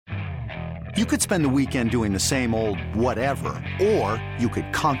You could spend the weekend doing the same old whatever, or you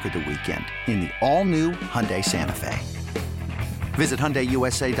could conquer the weekend in the all-new Hyundai Santa Fe. Visit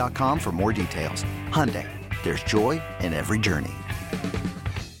HyundaiUSA.com for more details. Hyundai, there's joy in every journey.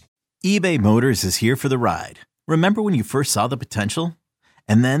 eBay Motors is here for the ride. Remember when you first saw the potential?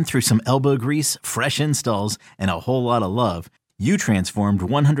 And then through some elbow grease, fresh installs, and a whole lot of love, you transformed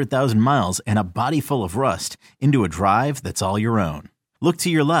 100,000 miles and a body full of rust into a drive that's all your own. Look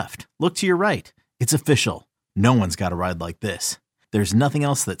to your left. Look to your right. It's official. No one's got a ride like this. There's nothing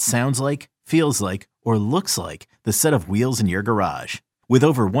else that sounds like, feels like, or looks like the set of wheels in your garage. With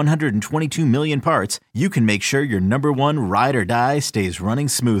over 122 million parts, you can make sure your number one ride or die stays running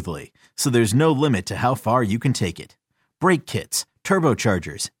smoothly. So there's no limit to how far you can take it. Brake kits,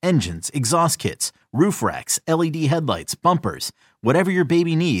 turbochargers, engines, exhaust kits, roof racks, LED headlights, bumpers, whatever your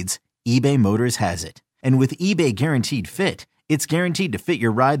baby needs, eBay Motors has it. And with eBay Guaranteed Fit, it's guaranteed to fit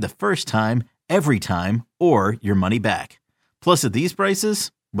your ride the first time, every time, or your money back. Plus, at these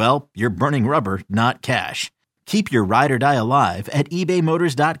prices, well, you're burning rubber, not cash. Keep your ride or die alive at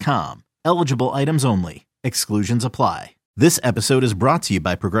ebaymotors.com. Eligible items only. Exclusions apply. This episode is brought to you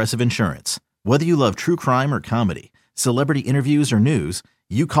by Progressive Insurance. Whether you love true crime or comedy, celebrity interviews or news,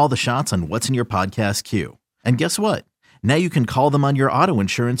 you call the shots on what's in your podcast queue. And guess what? Now you can call them on your auto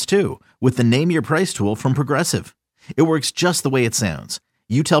insurance too with the Name Your Price tool from Progressive. It works just the way it sounds.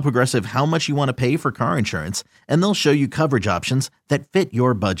 You tell Progressive how much you want to pay for car insurance, and they'll show you coverage options that fit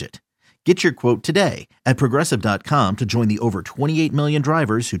your budget. Get your quote today at Progressive.com to join the over 28 million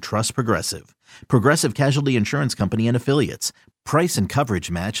drivers who trust Progressive. Progressive Casualty Insurance Company and Affiliates. Price and coverage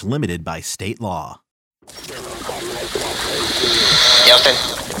match limited by state law. Houston,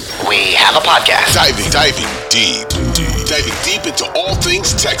 we have a podcast. Diving deep into all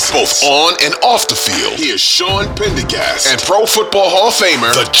things Texas, both on and off the field. Here's Sean Pendergast and Pro Football Hall of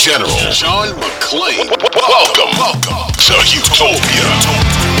Famer, the General, John McClain. Welcome to Utopia.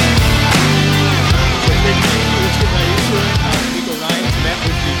 DeMeco Ryans met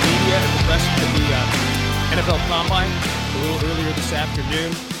with the media and the rest of the NFL Combine a little earlier this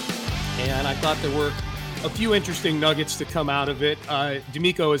afternoon, and I thought there were a few interesting nuggets to come out of it.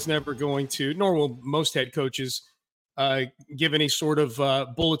 DeMeco is never going to, nor will most head coaches, give any sort of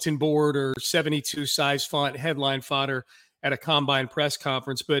bulletin board or 72 size font headline fodder at a combine press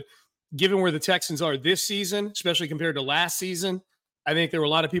conference. But given where the Texans are this season, especially compared to last season, I think there were a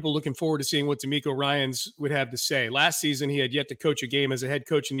lot of people looking forward to seeing what DeMeco Ryans would have to say. Last season, he had yet to coach a game as a head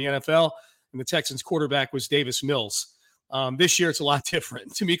coach in the NFL, and the Texans quarterback was Davis Mills. This year, it's a lot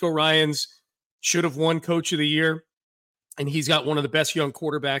different. DeMeco Ryans should have won Coach of the Year, and he's got one of the best young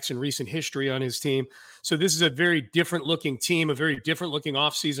quarterbacks in recent history on his team. So this is a very different-looking team, a very different-looking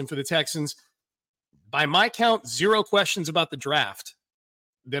offseason for the Texans. By my count, 0 questions about the draft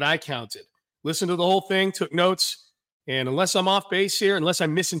that I counted. Listened to the whole thing, took notes, and unless I'm off base here, unless I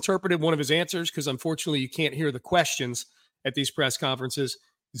misinterpreted one of his answers, because unfortunately you can't hear the questions at these press conferences,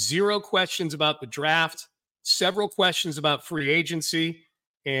 0 questions about the draft, several questions about free agency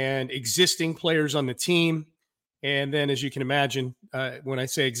and existing players on the team. And then, as you can imagine, when I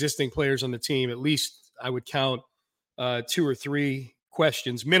say existing players on the team, at least I would count 2 or 3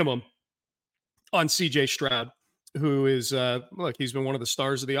 questions minimum on CJ Stroud, who is, he's been one of the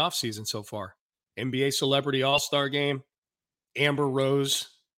stars of the offseason so far. NBA Celebrity All-Star Game, Amber Rose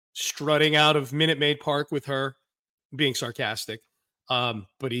strutting out of Minute Maid Park with her, being sarcastic.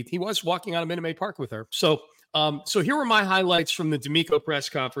 But he was walking out of Minute Maid Park with her. So here were my highlights from the DeMeco press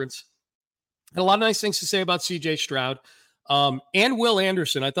conference. Had a lot of nice things to say about CJ Stroud and Will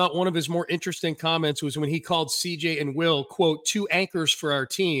Anderson. I thought one of his more interesting comments was when he called CJ and Will, quote, 2 anchors for our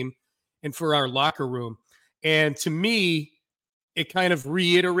team and for our locker room. And to me, it kind of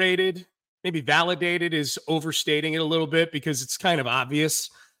reiterated, maybe validated is overstating it a little bit because it's kind of obvious.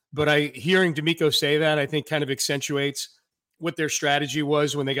 But hearing DeMeco say that, I think kind of accentuates what their strategy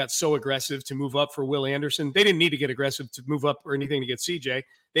was when they got so aggressive to move up for Will Anderson. They didn't need to get aggressive to move up or anything to get CJ.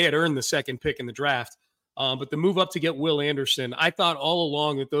 They had earned the second pick in the draft. But the move up to get Will Anderson, I thought all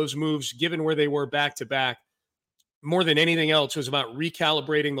along that those moves, given where they were back to back, more than anything else, was about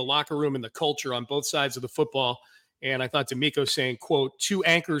recalibrating the locker room and the culture on both sides of the football. And I thought DeMeco saying, quote, 2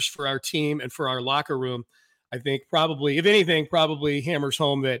 anchors for our team and for our locker room, I think probably, if anything, probably hammers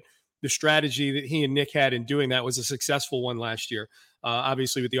home that the strategy that he and Nick had in doing that was a successful one last year,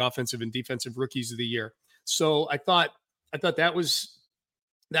 obviously with the offensive and defensive rookies of the year. So I thought that was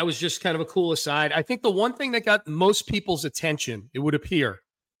just kind of a cool aside. I think the one thing that got most people's attention, it would appear,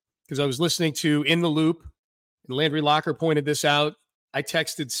 because I was listening to In the Loop, and Landry Locker pointed this out. I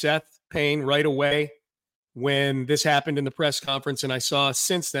texted Seth Payne right away when this happened in the press conference. And I saw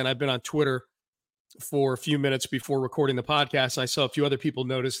since then, I've been on Twitter for a few minutes before recording the podcast. I saw a few other people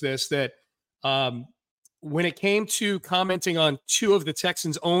notice this, that when it came to commenting on two of the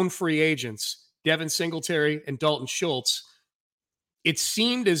Texans' own free agents, Devin Singletary and Dalton Schultz, it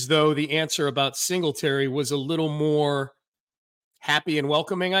seemed as though the answer about Singletary was a little more happy and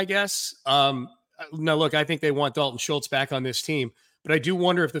welcoming, I guess. Now, look, I think they want Dalton Schultz back on this team, but I do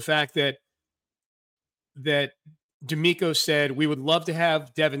wonder if the fact that DeMeco said, we would love to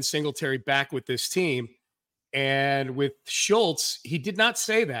have Devin Singletary back with this team. And with Schultz, he did not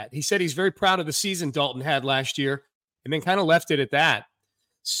say that. He said he's very proud of the season Dalton had last year and then kind of left it at that.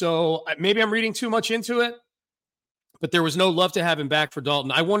 So maybe I'm reading too much into it, but there was no love to have him back for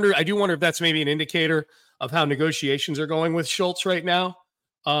Dalton. I do wonder if that's maybe an indicator of how negotiations are going with Schultz right now.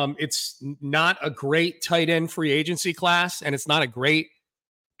 It's not a great tight end free agency class, and it's not a great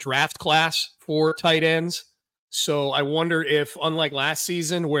draft class for tight ends. So I wonder if, unlike last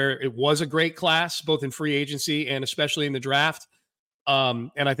season, where it was a great class, both in free agency and especially in the draft,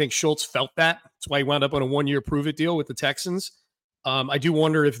 and I think Schultz felt that. That's why he wound up on a one-year prove-it deal with the Texans. I do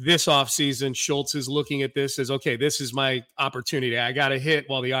wonder if this offseason Schultz is looking at this as, okay, this is my opportunity. I got to hit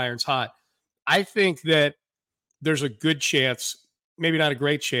while the iron's hot. I think that there's a good chance, maybe not a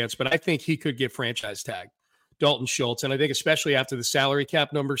great chance, but I think he could get franchise tagged, Dalton Schultz. And I think especially after the salary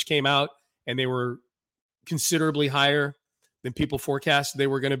cap numbers came out and they were considerably higher than people forecasted they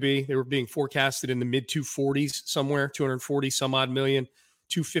were going to be. They were being forecasted in the mid 240s somewhere, 240 some odd million,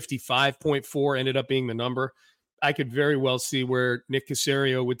 255.4 ended up being the number. I could very well see where Nick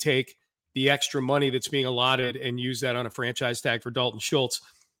Caserio would take the extra money that's being allotted and use that on a franchise tag for Dalton Schultz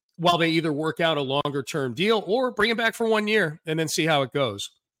while they either work out a longer term deal or bring him back for 1 year and then see how it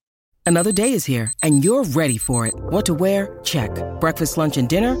goes. Another day is here and you're ready for it. What to wear? Check. Breakfast, lunch, and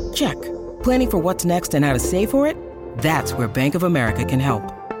dinner? Check. Planning for what's next and how to save for it? That's where Bank of America can help.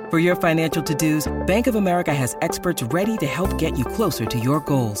 For your financial to-dos, Bank of America has experts ready to help get you closer to your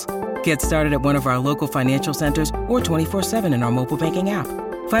goals. Get started at one of our local financial centers or 24/7 in our mobile banking app.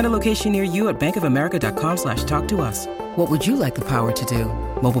 Find a location near you at bankofamerica.com/talktous. What would you like the power to do?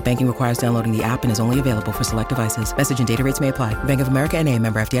 Mobile banking requires downloading the app and is only available for select devices. Message and data rates may apply. Bank of America N.A.,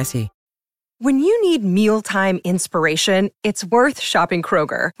 member FDIC. When you need mealtime inspiration, it's worth shopping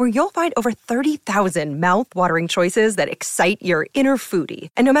Kroger, where you'll find over 30,000 mouth-watering choices that excite your inner foodie.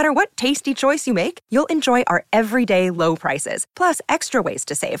 And no matter what tasty choice you make, you'll enjoy our everyday low prices, plus extra ways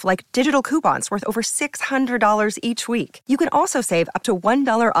to save, like digital coupons worth over $600 each week. You can also save up to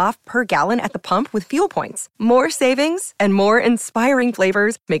 $1 off per gallon at the pump with fuel points. More savings and more inspiring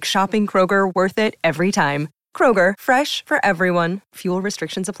flavors make shopping Kroger worth it every time. Kroger, fresh for everyone. Fuel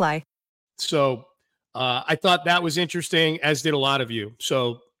restrictions apply. So I thought that was interesting, as did a lot of you.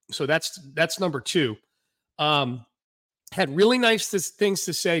 So that's number two. Had really nice things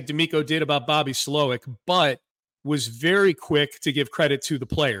to say DeMeco did about Bobby Slowick, but was very quick to give credit to the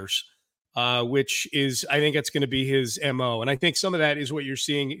players, which is, I think that's going to be his MO. And I think some of that is what you're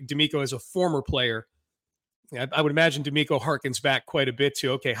seeing DeMeco as a former player. I would imagine DeMeco harkens back quite a bit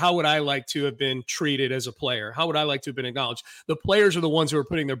to, okay, how would I like to have been treated as a player? How would I like to have been acknowledged? The players are the ones who are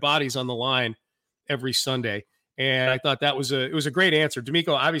putting their bodies on the line every Sunday. And I thought it was a great answer. DeMeco,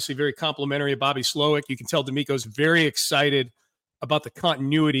 obviously very complimentary of Bobby Slowick. You can tell DeMeco's very excited about the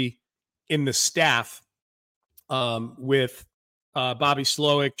continuity in the staff with Bobby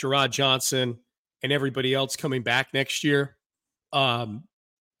Slowick, Gerard Johnson, and everybody else coming back next year.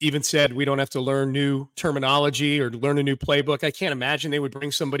 Even said we don't have to learn new terminology or learn a new playbook. I can't imagine they would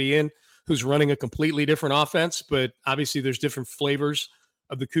bring somebody in who's running a completely different offense, but obviously there's different flavors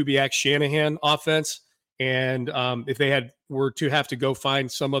of the Kubiak-Shanahan offense. And if they were to have to go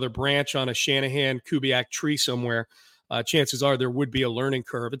find some other branch on a Shanahan-Kubiak tree somewhere, chances are there would be a learning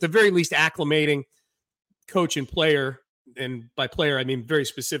curve. At the very least, acclimating coach and player, and by player I mean very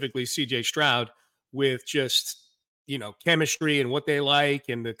specifically C.J. Stroud, with just chemistry and what they like,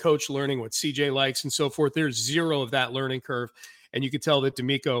 and the coach learning what CJ likes and so forth. There's zero of that learning curve. And you could tell that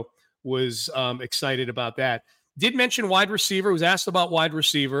DeMeco was excited about that. Did mention wide receiver, was asked about wide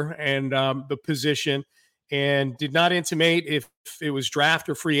receiver and the position, and did not intimate if it was draft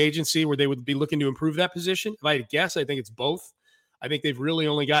or free agency where they would be looking to improve that position. If I had to guess, I think it's both. I think they've really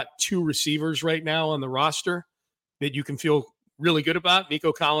only got two receivers right now on the roster that you can feel really good about,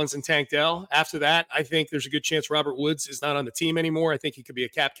 Nico Collins and Tank Dell. After that, I think there's a good chance Robert Woods is not on the team anymore. I think he could be a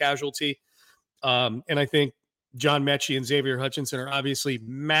cap casualty. And I think John Mechie and Xavier Hutchinson are obviously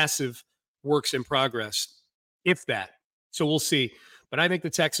massive works in progress, if that. So we'll see. But I think the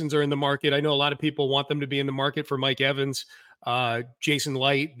Texans are in the market. I know a lot of people want them to be in the market for Mike Evans, Jason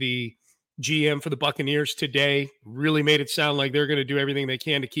Light, the GM for the Buccaneers today, really made it sound like they're going to do everything they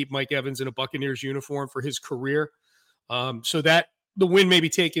can to keep Mike Evans in a Buccaneers uniform for his career. So that the win may be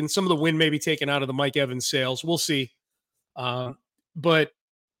taken, some of the win may be taken out of the Mike Evans sales. We'll see. But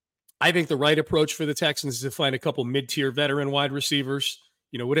I think the right approach for the Texans is to find a couple mid-tier veteran wide receivers.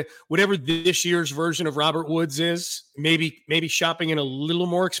 You know, whatever this year's version of Robert Woods is, maybe shopping in a little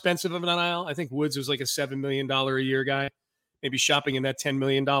more expensive of an aisle. I think Woods was like a $7 million a year guy. Maybe shopping in that $10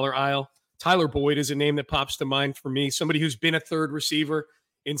 million aisle. Tyler Boyd is a name that pops to mind for me. Somebody who's been a third receiver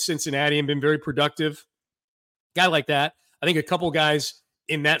in Cincinnati and been very productive. Guy like that. I think a couple guys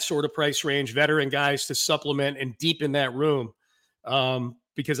in that sort of price range, veteran guys to supplement and deepen that room.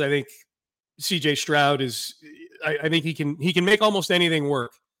 Because I think CJ Stroud is, I think he can make almost anything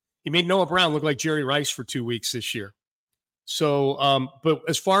work. He made Noah Brown look like Jerry Rice for 2 weeks this year. So, but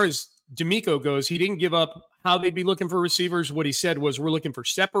as far as DeMeco goes, he didn't give up how they'd be looking for receivers. What he said was, we're looking for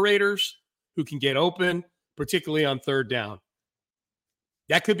separators who can get open, particularly on third down.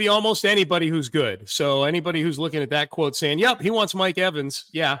 That could be almost anybody who's good. So anybody who's looking at that quote saying, yep, he wants Mike Evans.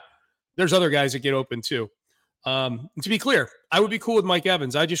 Yeah, there's other guys that get open too. To be clear, I would be cool with Mike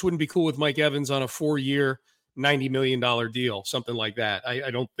Evans. I just wouldn't be cool with Mike Evans on a 4-year, $90 million deal, something like that. I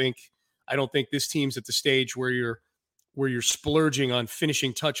don't think this team's at the stage where you're splurging on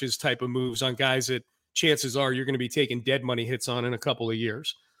finishing touches type of moves on guys that chances are you're going to be taking dead money hits on in a couple of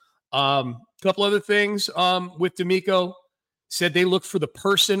years. Couple other things with DeMeco. Said they look for the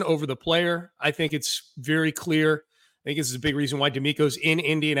person over the player. I think it's very clear. I think this is a big reason why DeMeco's in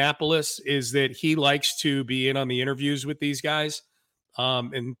Indianapolis, is that he likes to be in on the interviews with these guys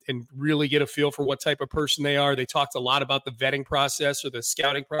and really get a feel for what type of person they are. They talked a lot about the vetting process or the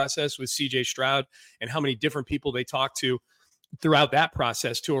scouting process with CJ Stroud and how many different people they talked to throughout that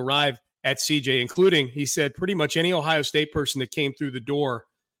process to arrive at CJ, including, he said, pretty much any Ohio State person that came through the door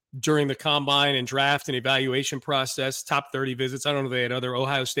during the combine and draft and evaluation process, top 30 visits. I don't know if they had other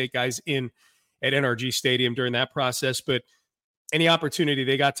Ohio State guys in at NRG Stadium during that process, but any opportunity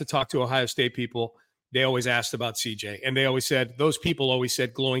they got to talk to Ohio State people, they always asked about CJ. And they always said, those people always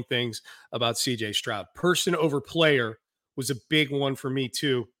said glowing things about CJ Stroud. Person over player was a big one for me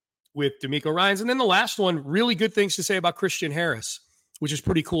too with DeMeco Ryans. And then the last one, really good things to say about Christian Harris, which is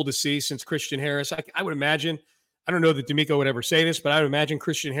pretty cool to see, since Christian Harris, I would imagine, I don't know that DeMeco would ever say this, but I would imagine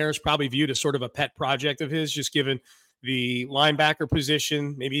Christian Harris probably viewed as sort of a pet project of his, just given the linebacker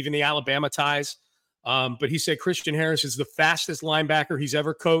position, maybe even the Alabama ties. But he said Christian Harris is the fastest linebacker he's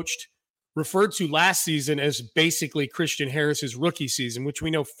ever coached, referred to last season as basically Christian Harris's rookie season, which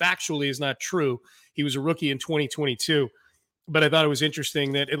we know factually is not true. He was a rookie in 2022. But I thought it was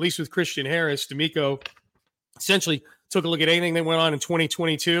interesting that, at least with Christian Harris, DeMeco essentially took a look at anything that went on in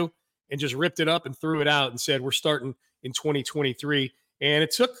 2022 and just ripped it up and threw it out and said, we're starting in 2023. And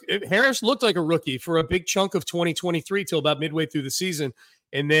Harris looked like a rookie for a big chunk of 2023 till about midway through the season.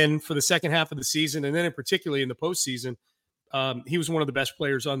 And then for the second half of the season, and then in particularly in the postseason, he was one of the best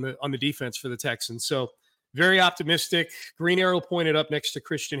players on the defense for the Texans. So very optimistic. Green arrow pointed up next to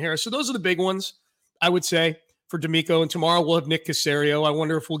Christian Harris. So those are the big ones, I would say, for DeMeco. And tomorrow we'll have Nick Caserio. I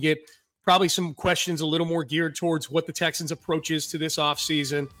wonder if we'll get probably some questions a little more geared towards what the Texans' approach is to this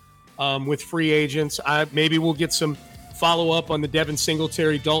offseason with free agents. Maybe we'll get some follow-up on the Devin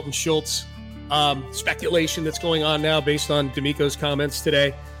Singletary, Dalton Schultz speculation that's going on now based on DeMeco's comments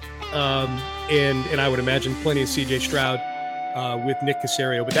today. And I would imagine plenty of CJ Stroud with Nick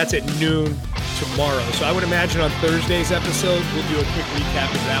Caserio. But that's at noon tomorrow. So I would imagine on Thursday's episode, we'll do a quick recap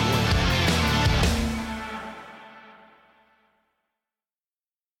of that one.